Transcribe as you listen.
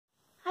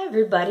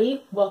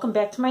everybody, welcome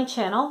back to my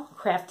channel,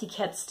 Crafty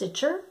Cat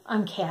Stitcher.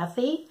 I'm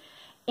Kathy,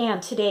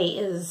 and today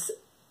is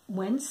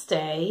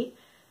Wednesday,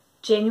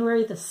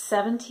 January the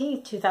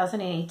 17th,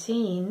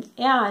 2018,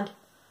 and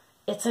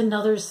it's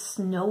another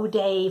snow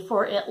day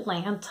for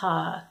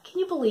Atlanta. Can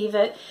you believe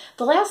it?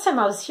 The last time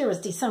I was here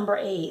was December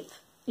 8th.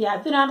 Yeah,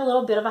 I've been on a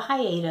little bit of a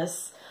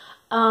hiatus.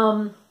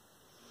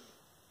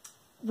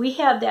 We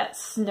had that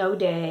snow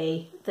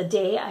day, the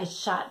day I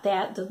shot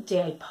that, the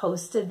day I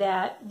posted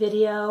that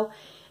video.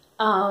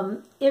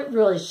 It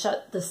really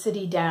shut the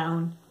city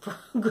down for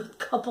a good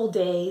couple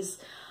days.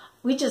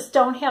 We just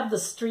don't have the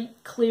street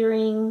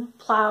clearing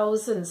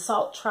plows and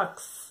salt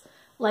trucks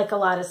like a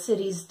lot of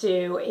cities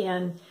do,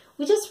 and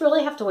we just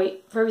really have to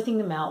wait for everything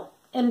to melt.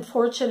 And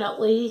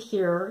fortunately,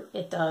 here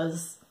it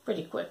does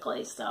pretty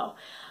quickly. So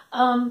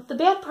the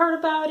bad part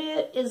about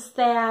it is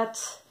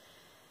that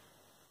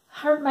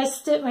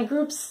my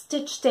group's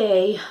Stitch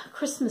Day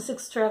Christmas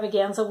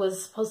extravaganza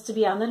was supposed to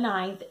be on the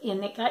 9th,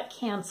 and it got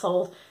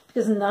canceled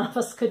because none of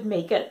us could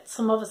make it.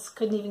 Some of us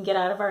couldn't even get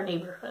out of our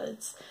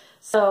neighborhoods.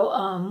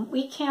 So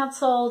we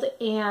canceled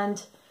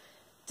and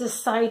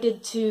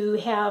decided to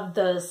have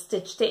the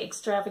Stitch Day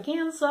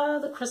extravaganza,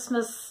 the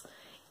Christmas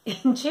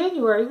in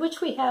January,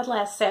 which we had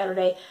last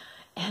Saturday,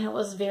 and it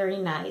was very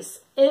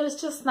nice. It was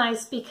just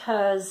nice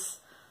because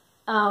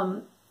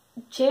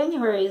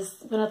January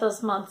is one of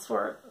those months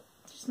where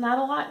there's not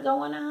a lot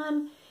going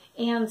on,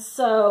 and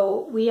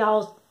so we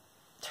all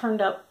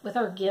turned up with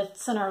our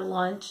gifts and our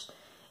lunch,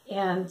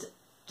 and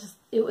just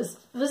it was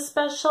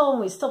special, and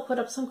we still put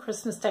up some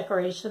Christmas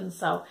decorations,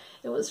 so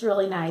it was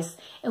really nice.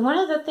 And one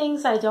of the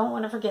things I don't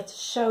want to forget to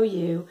show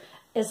you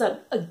is a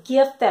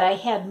gift that I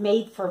had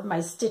made for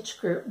my Stitch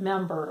group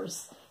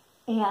members,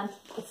 and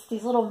it's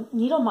these little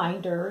needle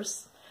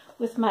minders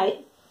with my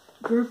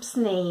group's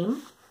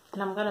name,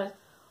 and I'm going to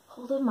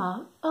hold them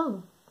up.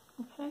 Oh,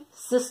 okay.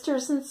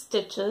 Sisters and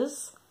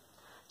Stitches.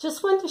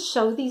 Just wanted to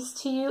show these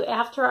to you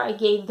after I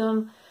gave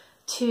them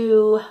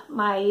to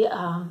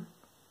my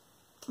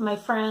my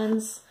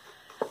friends.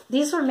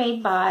 These were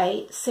made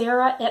by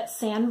Sarah at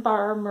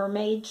Sandbar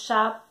Mermaid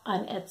Shop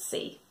on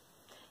Etsy.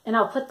 And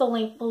I'll put the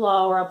link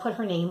below, or I'll put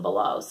her name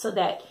below, so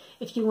that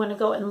if you want to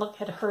go and look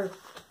at her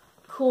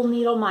cool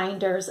needle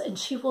minders, and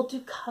she will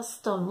do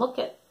custom. Look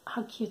at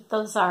how cute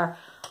those are.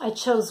 I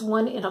chose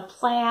one in a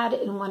plaid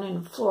and one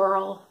in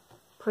floral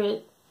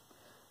print.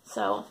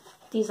 So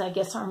these, I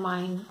guess, are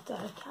mine that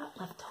I got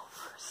left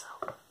over. So,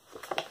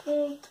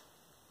 okay.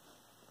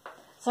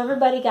 So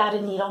everybody got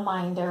a needle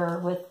minder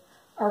with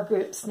our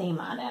group's name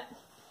on it.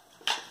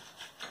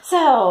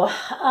 So,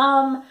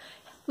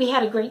 we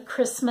had a great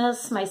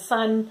Christmas. My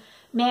son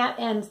Matt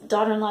and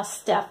daughter-in-law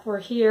Steph were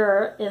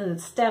here,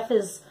 and Steph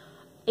is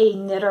a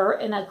knitter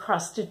and a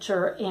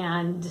cross-stitcher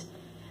and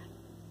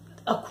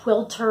a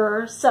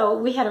quilter. So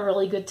we had a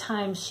really good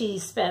time. She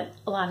spent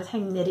a lot of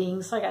time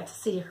knitting, so I got to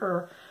see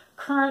her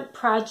current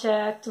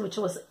project, which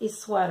was a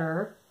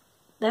sweater.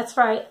 That's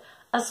right,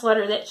 a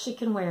sweater that she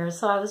can wear.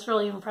 So I was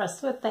really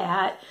impressed with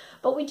that.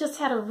 But we just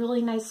had a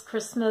really nice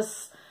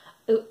Christmas.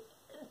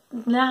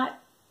 Not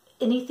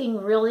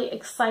anything really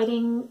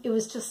exciting. It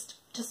was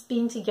just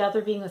being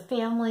together, being with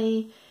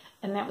family,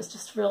 and that was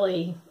just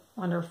really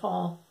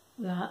wonderful.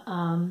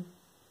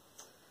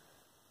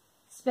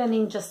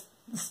 Spending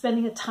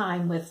the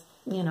time with,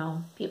 you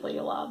know, people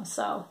you love.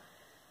 So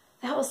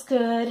that was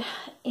good.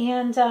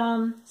 And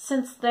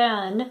since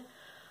then,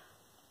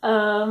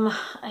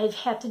 I've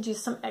had to do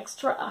some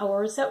extra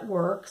hours at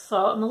work,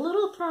 so I'm a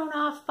little thrown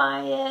off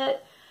by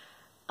it.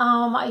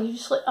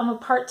 I'm a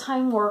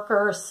part-time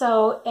worker,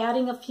 so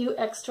adding a few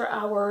extra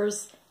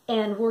hours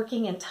and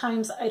working in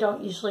times I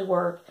don't usually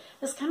work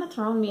has kind of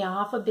thrown me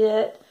off a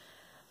bit.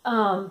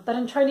 But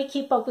I'm trying to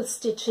keep up with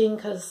stitching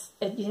because,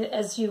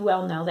 as you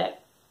well know,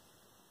 that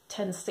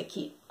tends to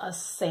keep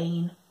us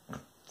sane.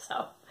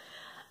 So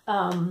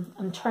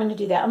I'm trying to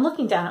do that. I'm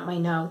looking down at my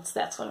notes.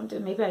 That's what I'm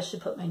doing. Maybe I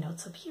should put my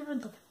notes up here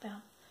and look at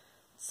them.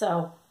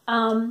 So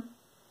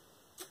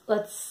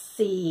let's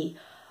see.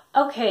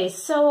 Okay,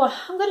 so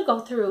I'm going to go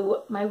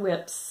through my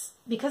WIPs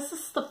because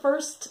this is the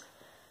first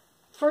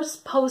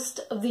post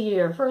of the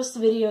year, first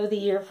video of the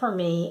year for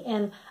me,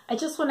 and I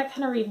just want to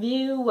kind of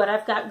review what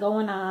I've got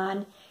going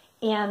on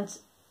and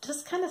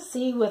just kind of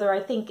see whether I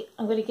think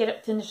I'm going to get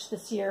it finished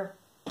this year.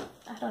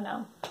 I don't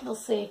know. We'll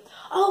see.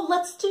 Oh,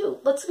 let's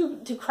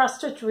do cross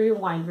stitch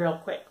rewind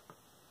real quick.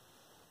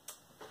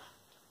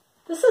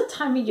 This is the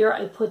time of year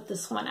I put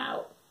this one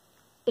out.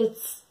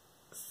 It's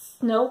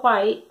Snow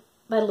White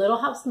by Little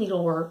House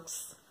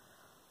Needleworks.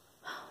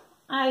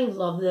 I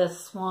love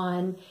this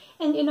one.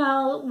 And you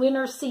know,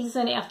 winter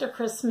season after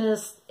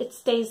Christmas, it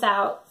stays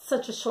out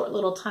such a short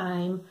little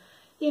time.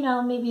 You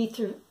know, maybe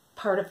through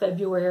part of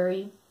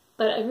February.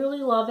 But I really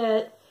love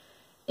it.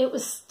 It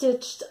was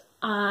stitched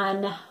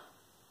on,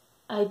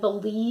 I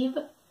believe,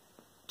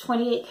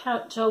 28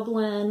 count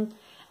Joblin.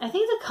 I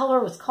think the color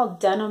was called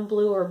Denim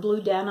Blue or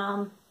Blue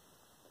Denim.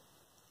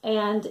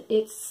 And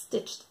it's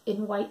stitched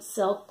in white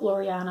silk,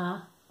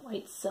 Gloriana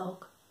white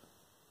silk.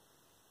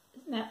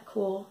 Isn't that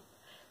cool?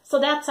 So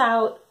that's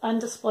out on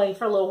display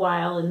for a little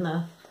while in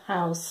the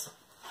house.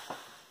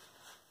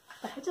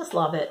 But I just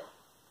love it.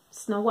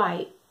 Snow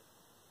White.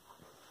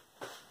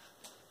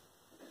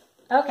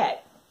 Okay,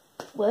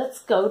 let's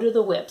go to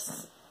the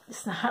WIPs.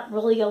 It's not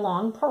really a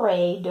long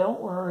parade,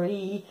 don't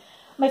worry.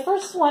 My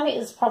first one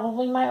is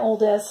probably my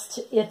oldest.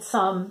 It's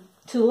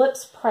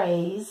Tulips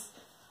Praise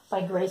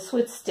by Grace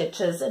with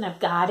Stitches, and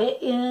I've got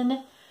it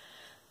in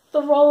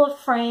the roll of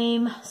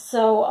frame.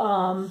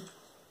 So,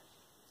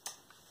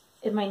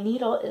 and my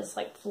needle is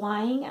like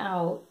flying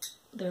out.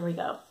 There we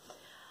go.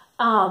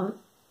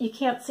 You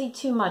can't see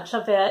too much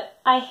of it.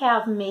 I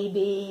have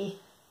maybe,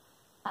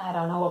 I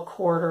don't know, a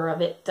quarter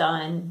of it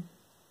done.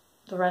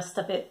 The rest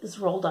of it is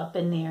rolled up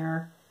in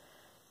there.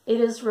 It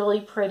is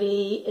really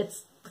pretty.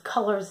 The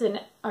colors in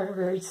it are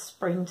very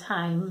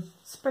springtime,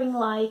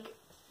 spring-like.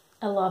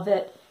 I love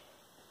it.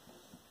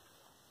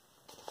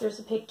 There's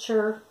a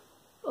picture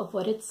of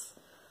what it's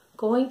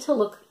going to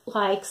look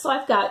like. So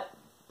I've got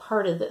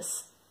part of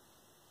this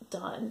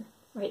done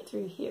right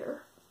through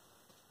here.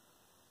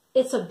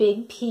 It's a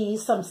big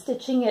piece. I'm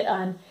stitching it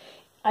on,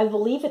 I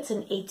believe it's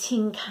an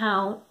 18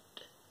 count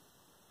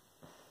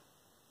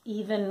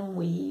even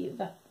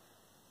weave.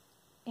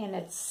 And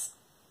it's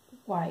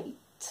white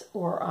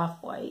or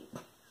off-white.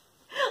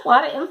 A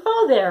lot of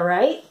info there,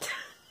 right?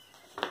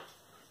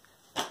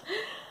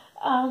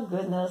 Oh,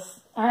 goodness.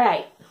 All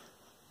right.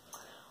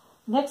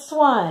 Next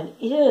one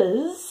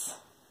is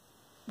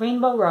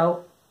Rainbow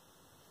Row.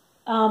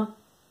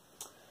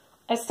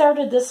 I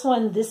started this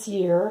one this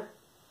year,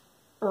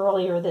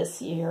 earlier this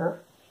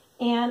year,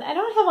 and I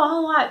don't have a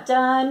whole lot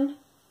done.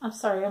 I'm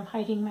sorry, I'm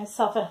hiding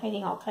myself and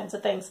hiding all kinds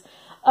of things.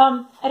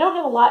 I don't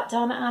have a lot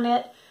done on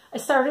it. I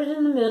started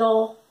in the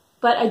middle,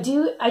 but I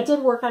did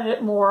work on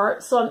it more,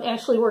 so I'm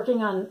actually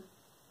working on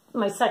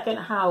my second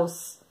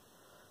house,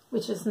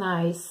 which is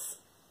nice.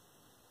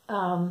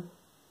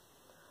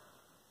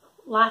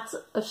 Lots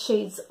of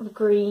shades of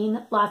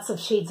green, lots of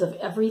shades of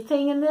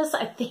everything in this.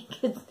 I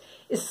think it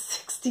is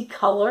 60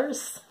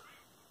 colors.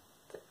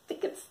 I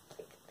think it's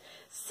like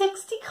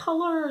 60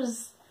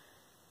 colors.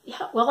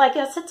 Yeah, well, I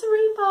guess it's a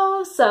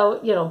rainbow,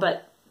 so, you know,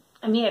 but,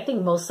 I mean, I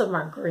think most of them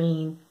are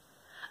green.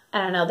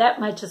 I don't know, that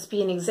might just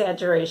be an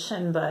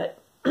exaggeration, but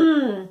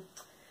it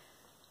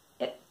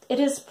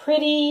is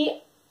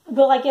pretty.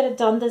 Will I get it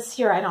done this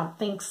year? I don't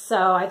think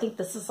so. I think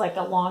this is like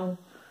a long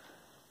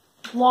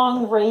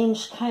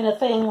range kind of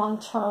thing,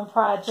 long-term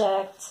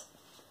project.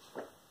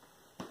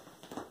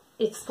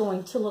 It's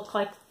going to look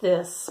like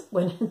this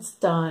when it's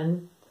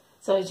done.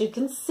 So as you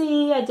can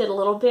see, I did a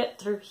little bit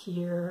through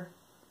here.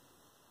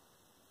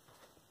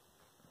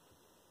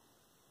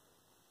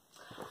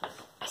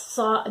 I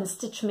saw in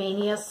Stitch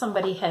Mania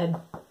somebody had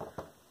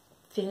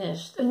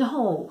finished,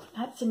 no,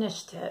 not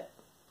finished it.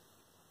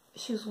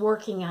 She was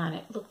working on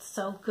it. It looked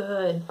so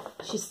good.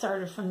 She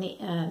started from the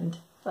end,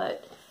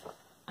 but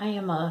I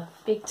am a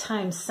big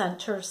time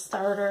center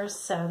starter,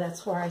 so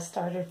that's where I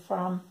started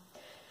from.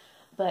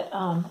 But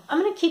I'm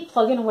going to keep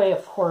plugging away,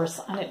 of course,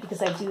 on it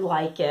because I do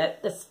like it.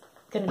 It's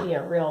going to be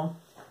a real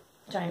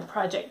giant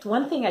project.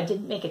 One thing I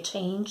did make a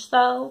change,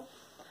 though.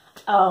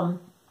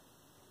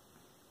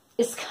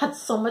 It's got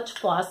so much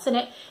floss in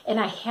it, and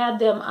I had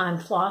them on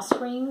floss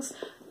rings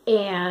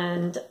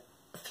and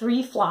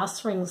 3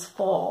 floss rings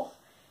full.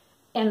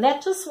 And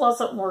that just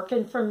wasn't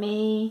working for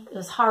me. It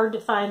was hard to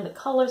find the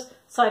colors,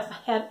 so I've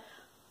had,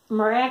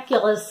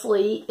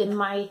 miraculously, in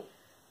my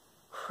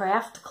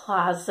craft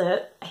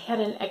closet, I had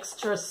an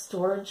extra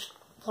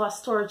floss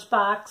storage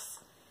box,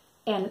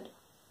 and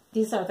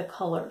these are the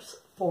colors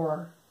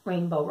for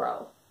Rainbow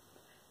Row.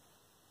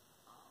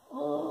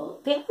 Oh,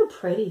 they are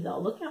pretty though.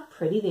 Look how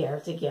pretty they are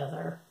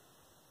together.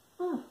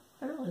 Oh,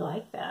 I really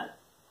like that.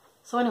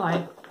 So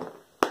anyway,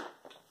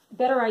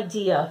 better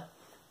idea,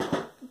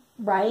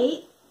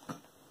 right?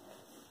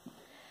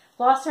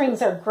 Floss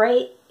rings are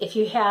great if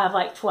you have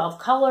like 12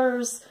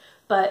 colors,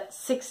 but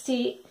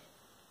 60,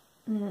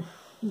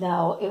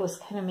 no, it was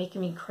kind of making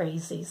me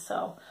crazy.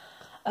 So,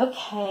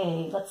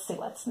 okay, let's see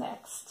what's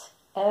next.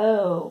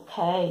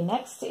 Okay,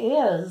 next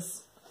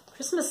is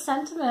Christmas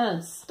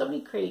Sentiments,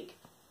 Stony Creek.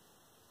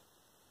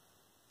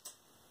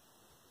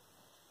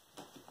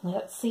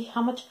 Let's see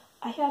how much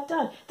I have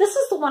done. This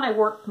is the one I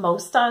worked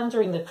most on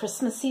during the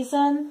Christmas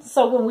season.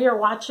 So when we were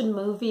watching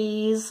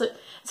movies,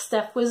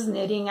 Steph was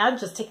knitting, I'd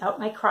just take out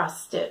my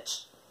cross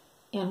stitch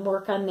and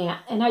work on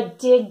that. And I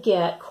did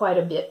get quite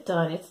a bit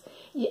done.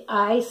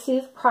 I see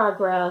the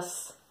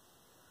progress.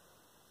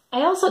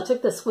 I also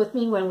took this with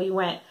me when we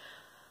went.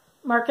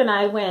 Mark and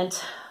I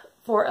went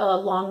for a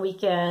long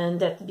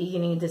weekend at the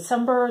beginning of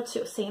December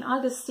to St.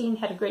 Augustine.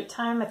 Had a great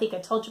time. I think I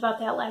told you about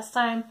that last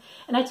time.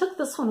 And I took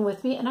this one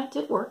with me, and I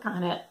did work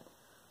on it.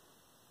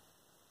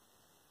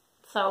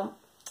 So,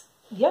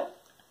 yep.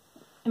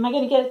 Am I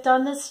going to get it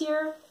done this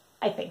year?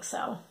 I think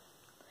so.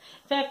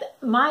 In fact,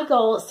 my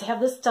goal is to have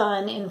this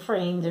done and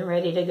framed and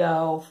ready to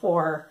go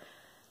for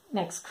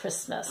next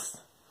Christmas.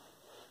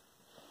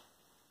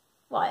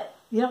 What?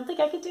 You don't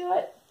think I could do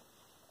it?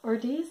 Or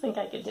do you think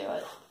I could do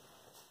it?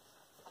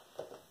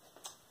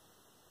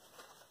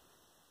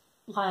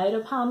 Light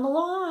upon the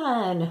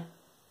lawn.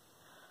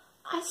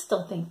 I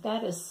still think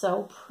that is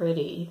so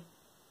pretty.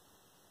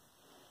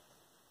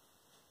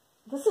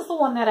 This is the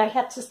one that I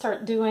had to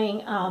start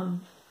doing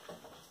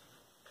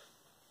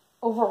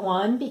over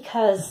one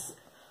because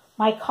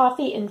my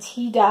coffee and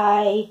tea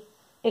dye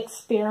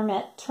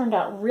experiment turned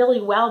out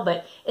really well,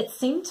 but it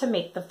seemed to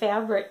make the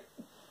fabric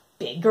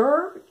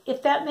bigger,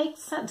 if that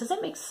makes sense. Does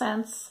that make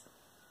sense?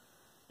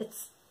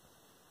 It's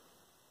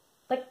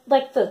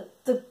like the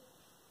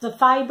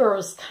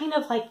fibers kind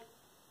of like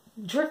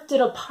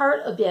drifted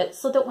apart a bit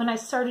so that when I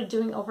started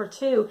doing over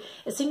two,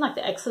 it seemed like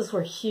the X's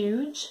were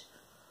huge.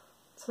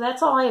 So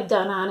that's all I have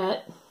done on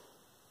it.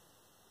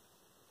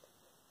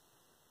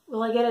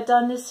 Will I get it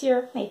done this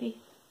year? Maybe.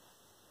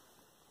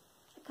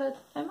 I could.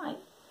 I might.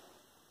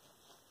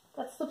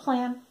 That's the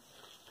plan.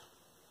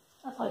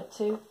 I'd like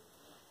to.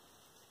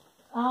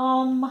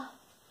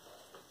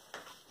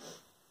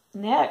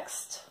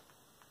 Next.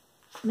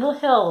 Mill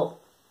Hill.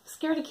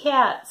 Scaredy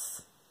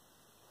Cats.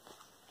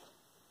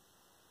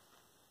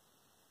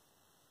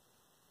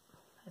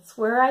 That's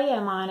where I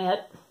am on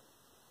it.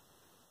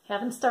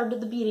 Haven't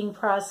started the beading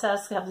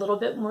process. Have a little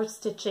bit more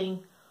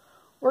stitching.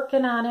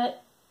 Working on it.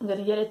 I'm going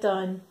to get it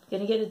done.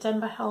 Going to get it done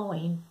by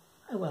Halloween.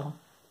 I will.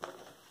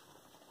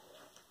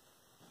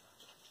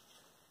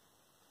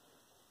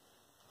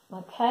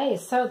 Okay,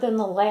 so then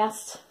the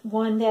last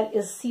one that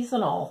is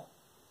seasonal,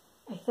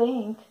 I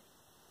think.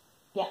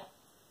 Yeah.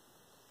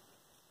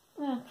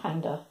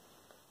 Kinda.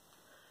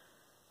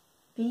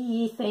 Be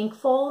Ye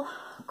Thankful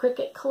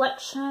Cricut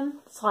collection.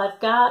 So I've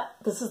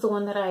got, this is the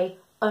one that I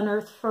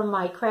unearthed from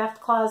my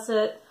craft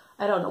closet.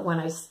 I don't know when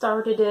I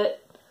started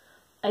it.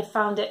 I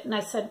found it and I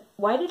said,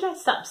 why did I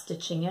stop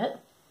stitching it?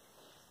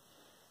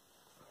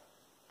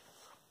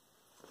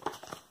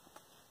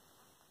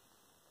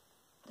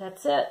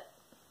 That's it.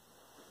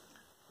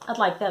 I'd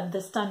like to have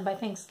this done by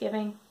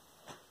Thanksgiving.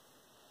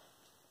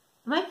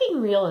 Am I being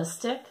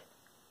realistic?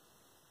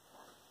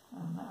 I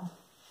don't know.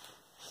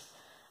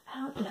 I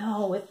don't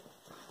know.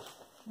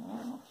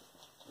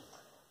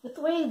 With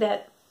the way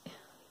that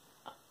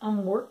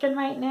I'm working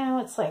right now,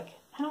 it's like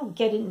I don't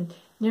get in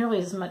nearly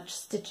as much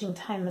stitching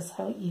time as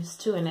I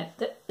used to in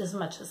it as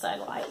much as I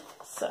like.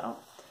 So,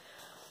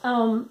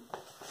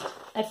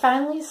 I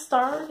finally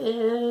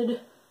started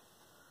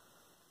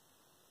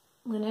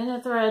Linen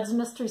and Threads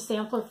Mystery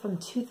Sampler from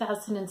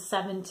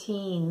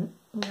 2017.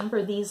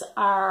 Remember, these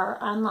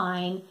are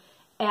online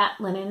at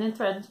Linen and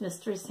Threads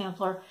Mystery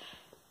Sampler,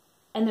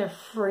 and they're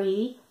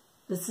free.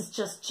 This is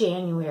just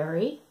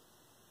January.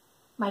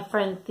 My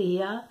friend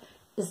Thea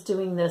is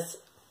doing this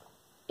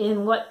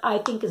in what I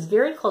think is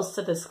very close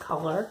to this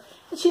color,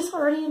 and she's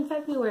already in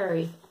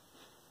February.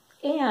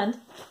 And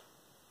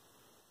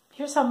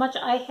here's how much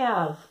I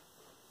have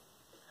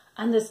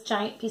on this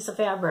giant piece of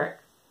fabric.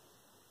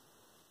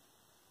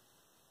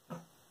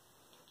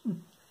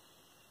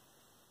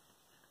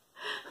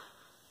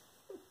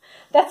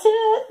 That's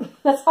it.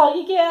 That's all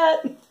you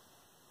get.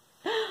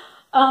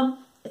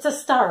 It's a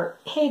start.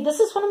 Hey, this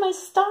is one of my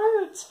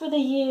starts for the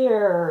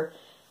year.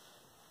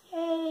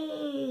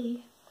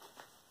 Yay.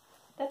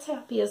 That's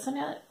happy, isn't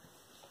it?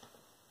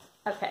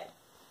 Okay.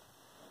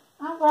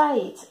 All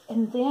right.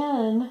 And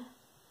then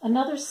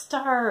another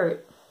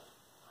start.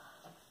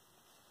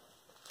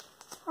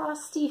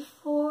 Frosty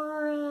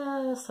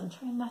Forest. I'm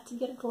trying not to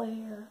get a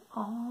glare.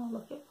 Oh,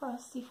 look at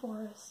Frosty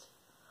Forest.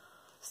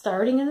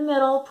 Starting in the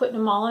middle, putting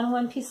them all on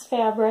one piece of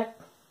fabric.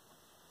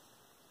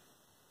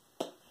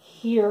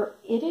 Here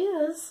it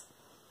is.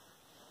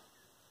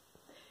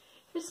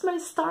 Here's my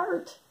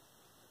start.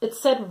 It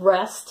said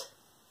rest,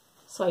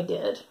 so I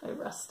did. I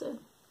rested.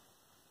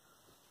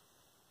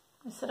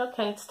 I said,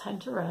 okay, it's time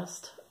to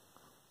rest.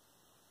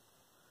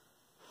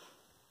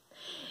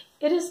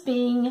 It is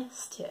being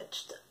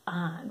stitched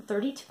on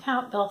 32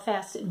 count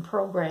Belfast in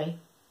Pearl Gray,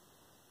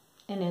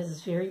 and it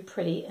is very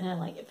pretty, and I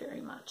like it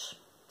very much.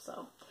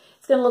 So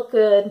it's going to look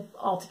good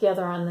all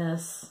together on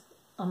this.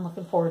 I'm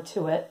looking forward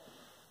to it.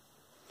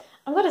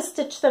 I'm going to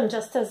stitch them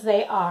just as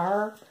they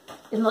are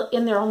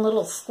in their own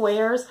little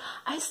squares.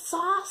 I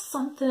saw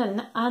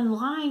something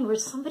online where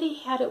somebody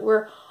had it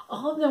where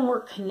all of them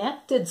were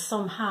connected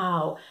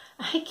somehow.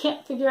 I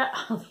can't figure out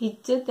how they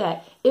did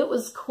that. It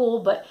was cool,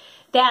 but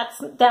that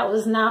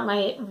was not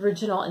my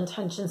original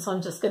intention, so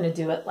I'm just going to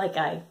do it like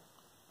I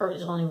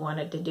originally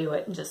wanted to do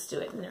it and just do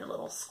it in their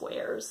little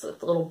squares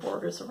with little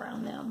borders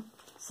around them.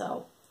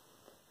 So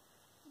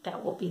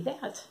that will be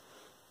that.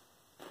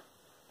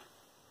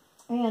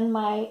 And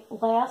my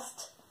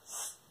last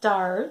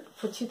start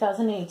for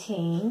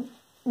 2018,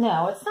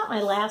 no, it's not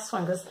my last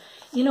one, because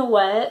you know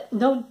what?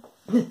 No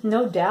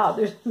doubt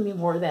there's going to be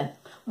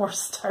more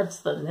starts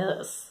than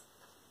this.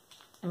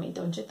 I mean,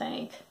 don't you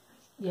think?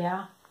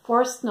 Yeah.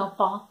 Forest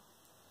Snowfall.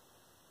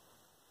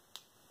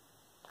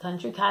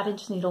 Country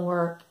Cottage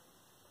Needlework.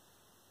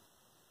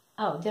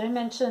 Oh, did I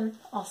mention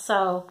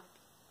also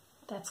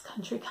that's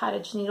Country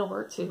Cottage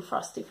Needlework too,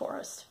 Frosty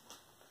Forest.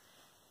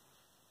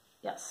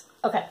 Yes.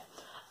 Okay.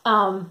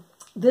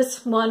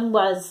 This one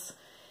was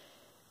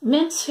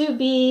Meant to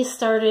be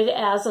started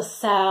as a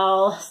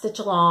sell, stitch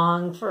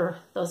along, for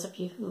those of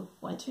you who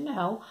want to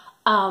know,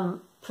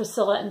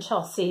 Priscilla and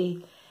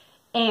Chelsea.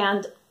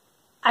 And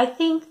I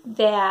think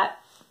that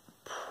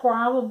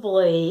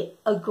probably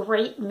a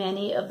great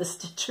many of the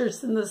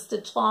stitchers in the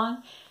stitch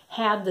along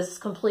had this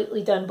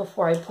completely done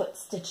before I put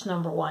stitch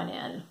number 1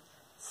 in.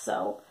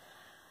 So,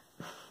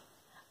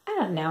 I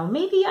don't know,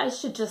 maybe I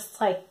should just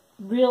like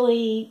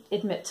really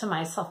admit to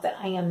myself that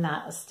I am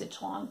not a stitch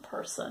along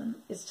person.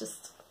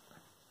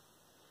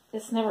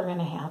 It's never going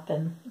to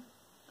happen.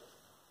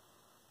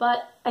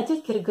 But I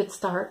did get a good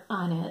start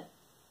on it.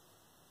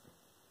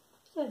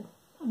 Good.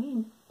 I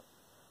mean,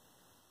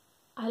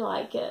 I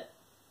like it.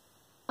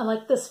 I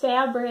like this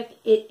fabric.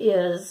 It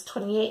is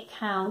 28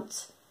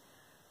 count.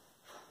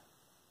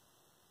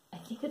 I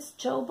think it's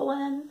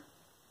Joblin.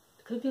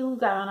 It could be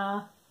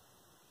Lugana.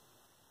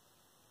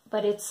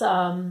 But it's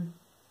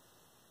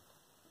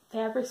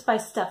Fabrics by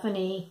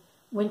Stephanie,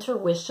 Winter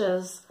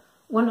Wishes.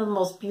 One of the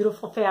most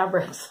beautiful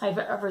fabrics I've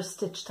ever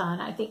stitched on.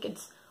 I think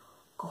it's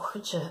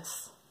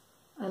gorgeous.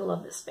 I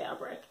love this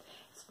fabric.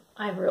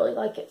 I really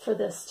like it for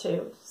this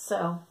too.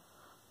 So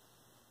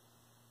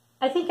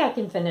I think I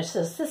can finish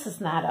this. This is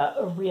not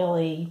a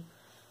really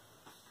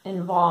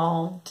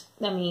involved,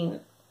 I mean,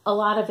 a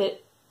lot of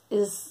it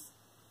is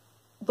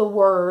the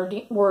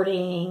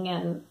wording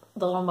and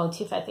the little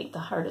motif. I think the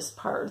hardest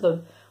part,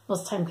 the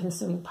most time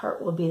consuming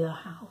part will be the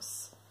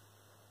house.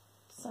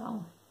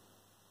 So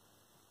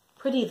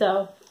pretty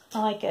though. I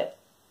like it.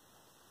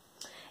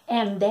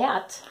 And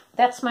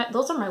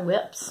those are my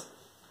WIPs.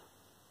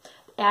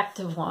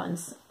 Active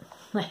ones.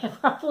 I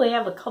probably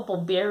have a couple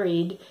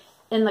buried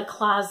in the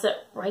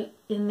closet right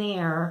in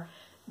there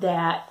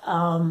that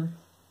I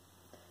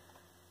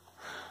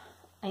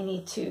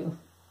need to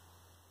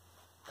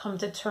come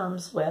to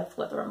terms with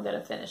whether I'm going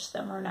to finish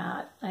them or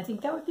not. I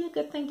think that would be a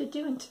good thing to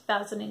do in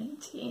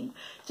 2018.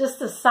 Just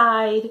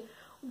decide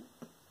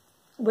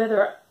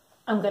whether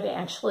I'm going to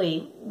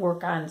actually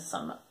work on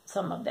some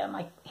of them.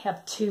 I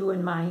have 2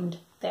 in mind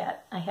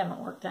that I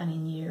haven't worked on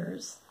in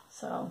years.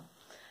 So,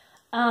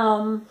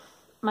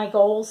 my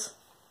goals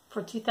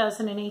for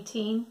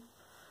 2018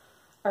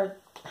 are,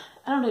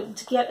 I don't know,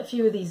 to get a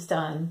few of these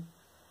done,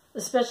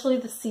 especially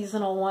the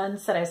seasonal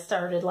ones that I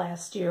started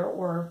last year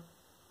or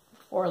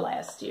before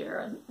last year.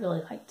 I'd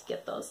really like to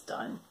get those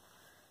done.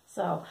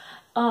 So,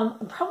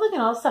 I'm probably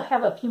going to also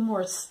have a few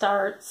more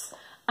starts.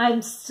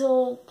 I'm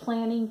still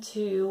planning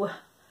to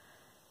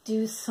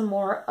do some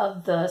more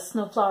of the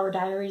Snowflower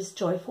Diaries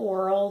Joyful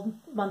World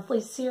monthly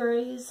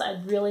series.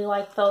 I'd really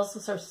like those.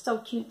 Those are so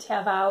cute to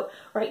have out.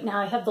 Right now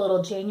I have the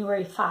little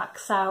January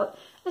Fox out.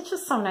 It's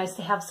just so nice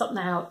to have something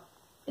out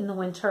in the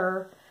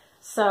winter.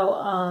 So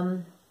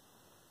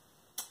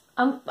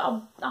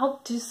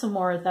I'll do some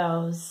more of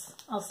those.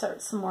 I'll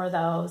start some more of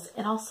those.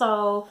 And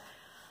also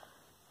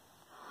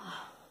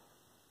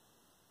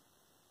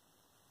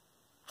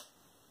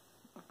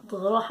the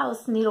Little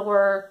House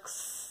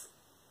Needleworks.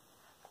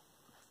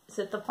 Is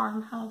it the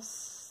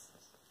Farmhouse?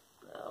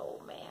 Oh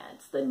man,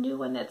 it's the new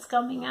one that's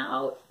coming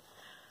out.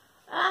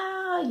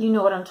 You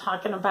know what I'm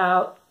talking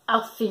about.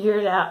 I'll figure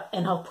it out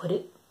and I'll put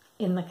it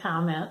in the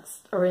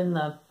comments or in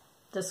the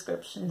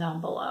description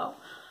down below.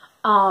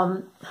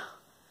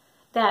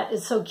 That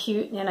is so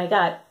cute, and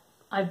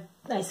I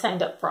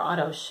signed up for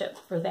auto ship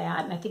for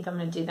that, and I think I'm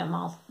going to do them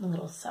all in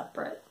little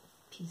separate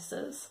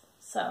pieces.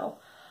 So,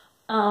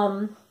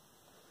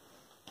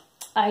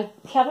 I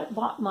haven't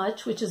bought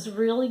much, which is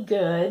really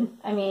good.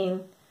 I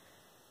mean,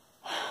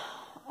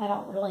 I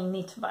don't really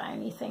need to buy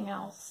anything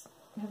else,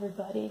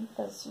 everybody,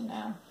 because, you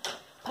know.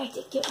 But I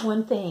did get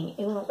one thing.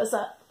 It was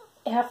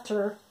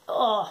after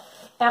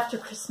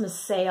Christmas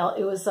sale.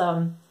 It was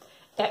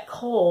at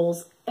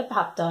Kohl's. It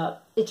popped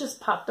up. It just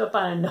popped up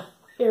out of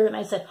nowhere, and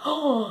I said,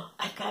 oh,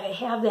 I've got to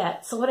have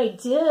that. So what I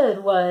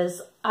did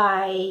was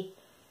I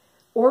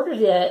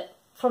ordered it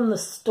from the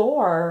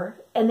store,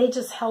 and they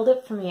just held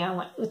it for me. I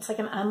went, it's like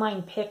an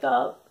online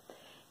pickup,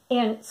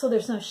 and so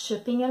there's no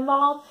shipping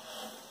involved.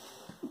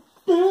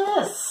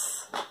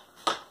 This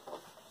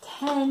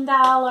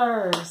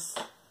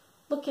 $10.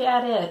 Look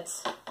at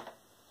it.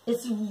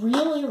 It's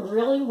really,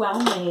 really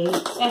well made.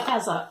 It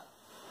has a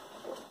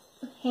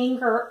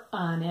hanger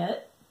on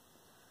it,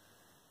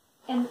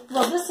 and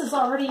well, this is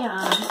already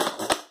on,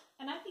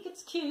 and I think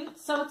it's cute,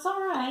 so it's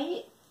all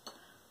right.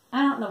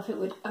 I don't know if it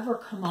would ever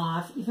come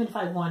off, even if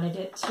I wanted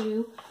it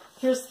to.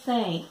 Here's the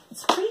thing.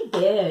 It's pretty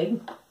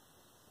big.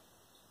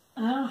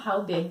 I don't know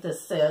how big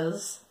this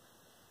is.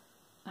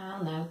 I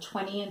don't know,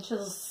 20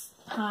 inches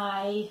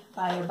high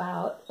by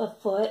about a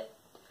foot.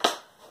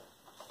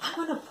 I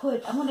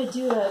want to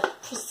do a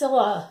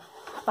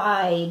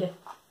Priscilla-fied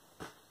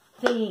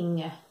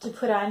thing to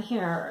put on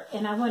here.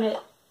 And I want a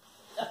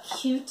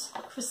cute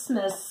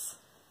Christmas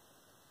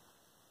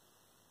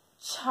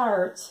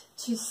chart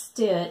to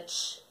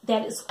stitch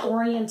that is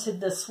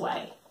oriented this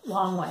way,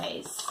 long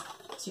ways,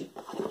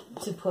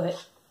 to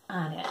put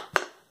on it.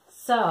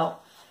 So,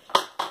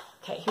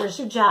 okay, here's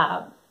your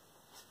job.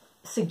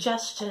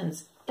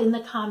 Suggestions in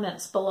the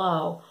comments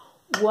below.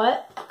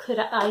 what could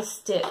I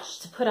stitch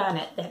to put on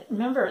it that,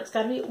 remember, it's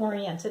got to be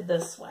oriented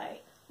this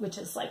way, which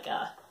is like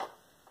a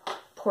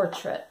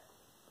portrait.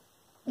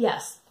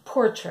 Yes,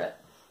 portrait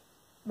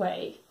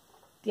way.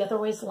 The other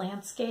way is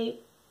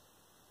landscape.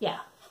 Yeah,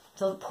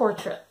 so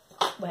portrait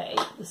way,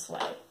 this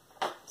way.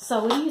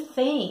 So what do you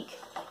think?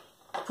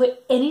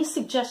 Put any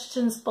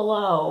suggestions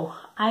below.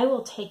 I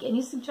will take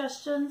any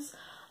suggestions.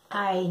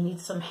 I need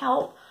some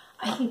help.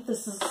 I think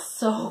this is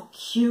so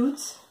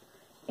cute,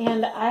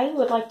 and I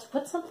would like to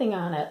put something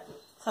on it.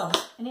 So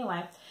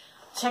anyway,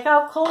 check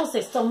out Kohl's.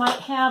 They still might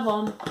have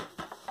them.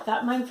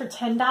 Got mine for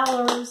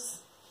 $10.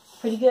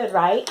 Pretty good,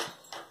 right?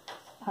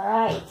 All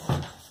right.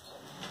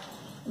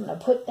 I'm going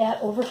to put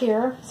that over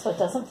here so it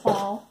doesn't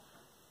fall.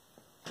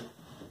 I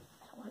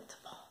don't want it to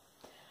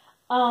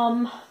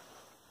fall.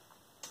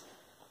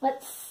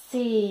 Let's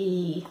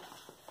see.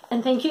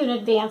 And thank you in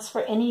advance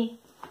for any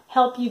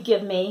help you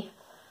give me.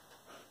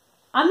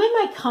 I'm in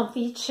my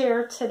comfy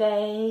chair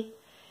today,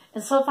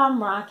 and so if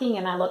I'm rocking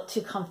and I look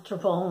too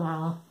comfortable,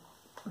 well,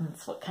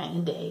 that's what kind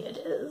of day it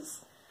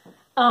is.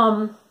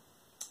 I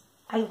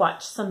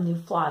watched some new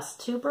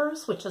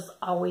Flosstubers, which is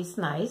always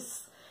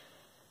nice.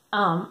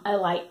 I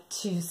like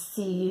to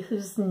see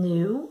who's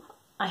new.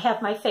 I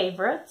have my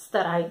favorites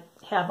that I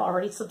have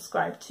already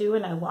subscribed to,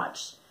 and I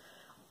watch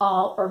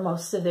all or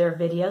most of their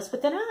videos,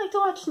 but then I like to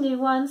watch new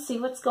ones, see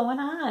what's going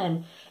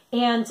on.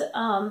 And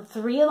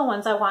 3 of the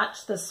ones I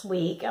watched this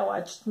week, I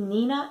watched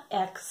Nina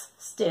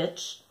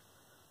XStitch.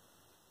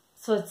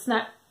 So it's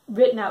not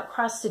written out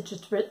cross stitch,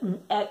 it's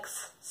written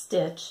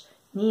XStitch.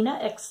 Nina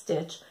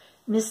XStitch,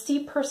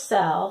 Misty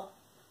Pursel,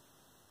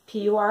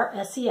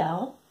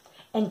 P-U-R-S-E-L,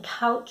 and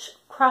Couch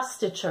Cross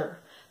Stitcher.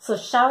 So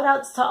shout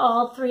outs to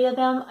all 3 of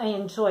them. I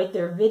enjoyed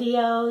their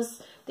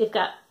videos. They've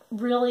got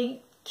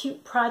really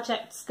cute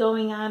projects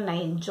going on, and I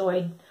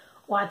enjoyed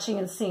watching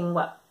and seeing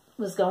what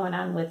was going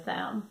on with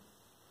them.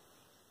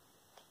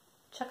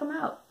 Check them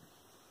out.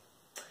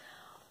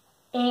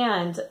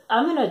 And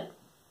I'm going to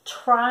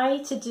try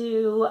to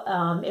do,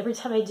 every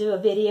time I do a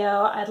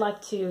video, I'd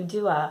like to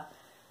do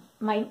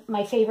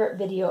my favorite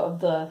video of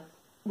the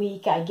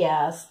week, I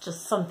guess.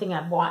 Just something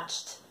I've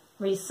watched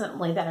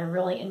recently that I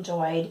really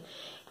enjoyed.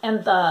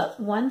 And the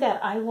one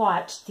that I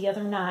watched the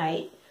other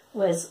night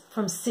was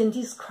from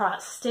Cindy's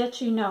Cross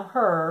Stitch. You know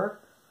her.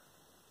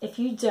 If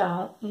you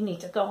don't, you need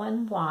to go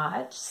and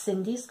watch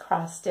Cindy's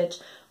Cross Stitch.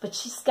 But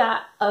she's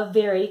got a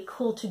very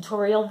cool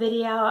tutorial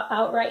video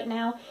out right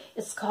now.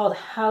 It's called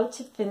How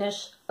to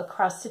Finish a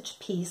Cross Stitch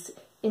Piece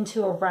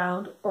into a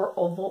Round or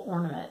Oval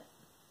Ornament.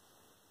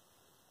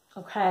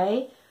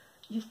 Okay?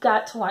 You've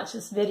got to watch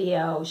this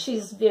video.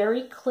 She's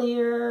very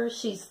clear.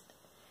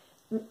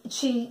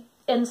 She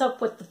ends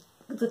up with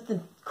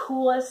the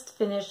coolest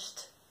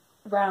finished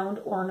round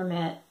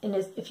ornament. And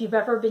if you've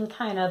ever been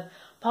kind of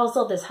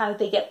puzzled as how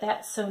they get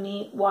that so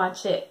neat,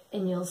 watch it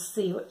and you'll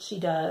see what she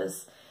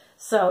does.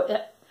 So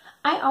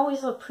I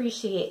always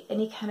appreciate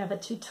any kind of a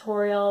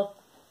tutorial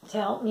to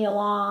help me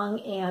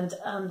along, and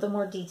the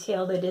more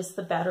detailed it is,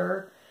 the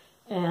better.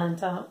 And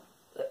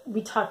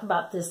we talked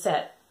about this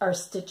at our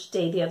Stitch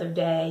Day the other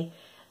day,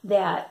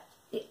 that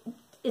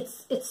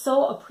it's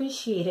so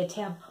appreciated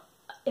to have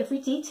every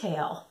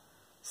detail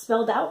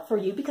spelled out for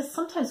you, because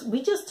sometimes we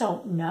just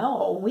don't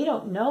know. We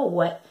don't know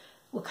what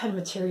kind of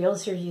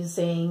materials you're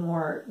using,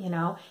 or, you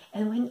know,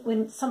 and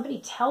when somebody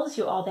tells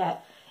you all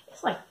that,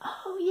 it's like,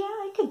 oh yeah,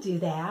 I could do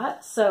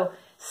that. So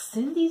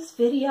Cindy's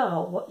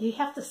video, you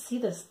have to see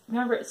this.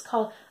 Remember, it's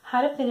called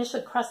How to Finish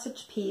a Cross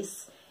Stitch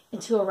Piece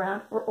into a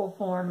Round or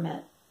Oval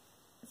Ornament.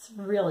 It's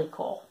really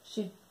cool.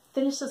 She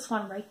finished this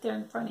one right there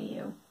in front of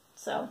you.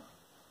 So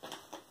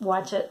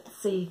watch it,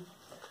 see.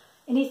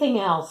 Anything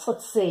else?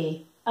 Let's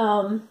see.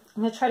 I'm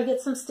going to try to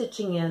get some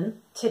stitching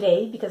in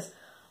today because,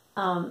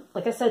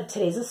 like I said,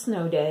 today's a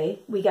snow day.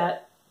 We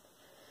got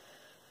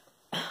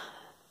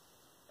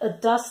a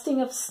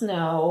dusting of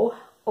snow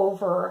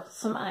over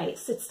some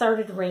ice. It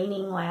started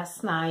raining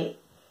last night,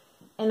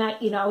 and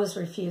I was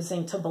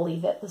refusing to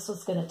believe that this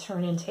was going to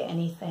turn into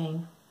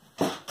anything.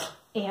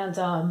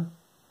 And,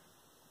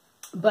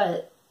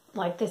 but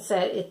like I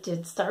said, it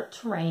did start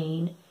to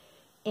rain,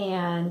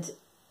 and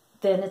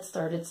then it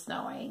started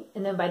snowing.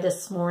 And then by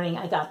this morning,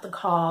 I got the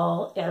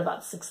call at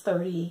about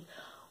 6:30.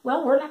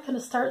 Well, we're not going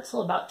to start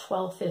till about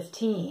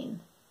 12:15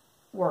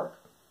 work.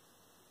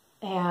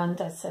 And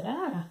I said,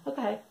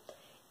 okay.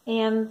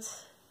 And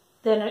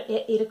then at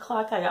 8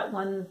 o'clock, I got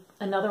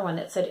another one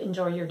that said,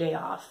 enjoy your day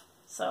off.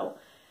 So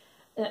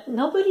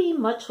nobody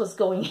much was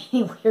going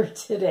anywhere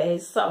today.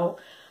 So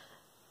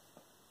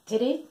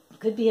today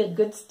could be a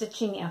good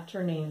stitching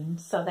afternoon.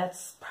 So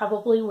that's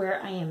probably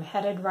where I am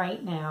headed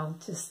right now,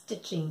 to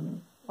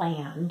stitching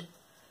land.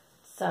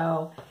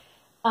 So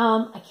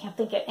I can't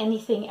think of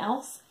anything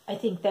else. I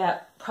think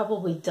that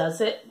probably does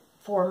it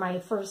for my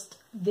first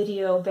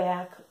video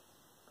back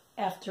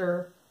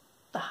after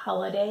the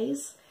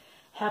holidays.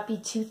 Happy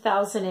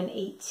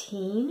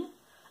 2018.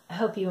 I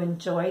hope you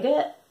enjoyed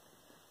it.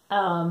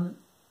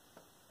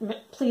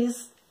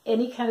 Please,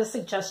 any kind of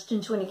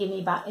suggestions you want to give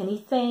me about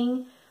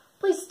anything,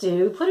 please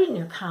do. Put it in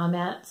your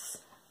comments.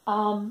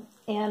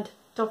 And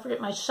don't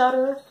forget my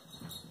shutter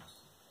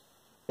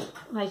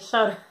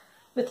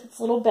with its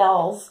little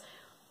bells.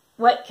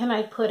 What can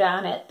I put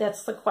on it?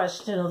 That's the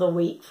question of the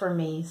week for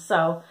me.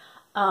 So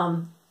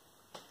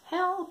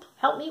help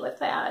me with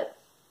that.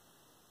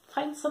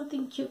 Find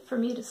something cute for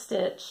me to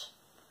stitch.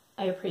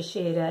 I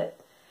appreciate it.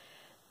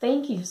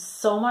 Thank you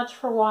so much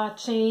for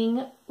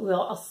watching.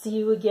 I'll see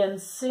you again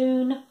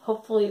soon,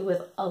 hopefully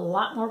with a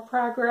lot more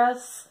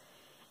progress,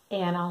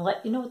 and I'll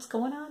let you know what's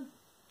going on.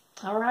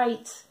 All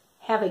right,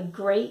 have a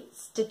great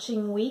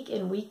stitching week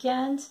and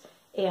weekend,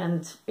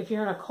 and if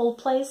you're in a cold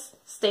place,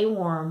 stay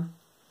warm.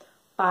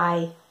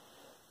 Bye.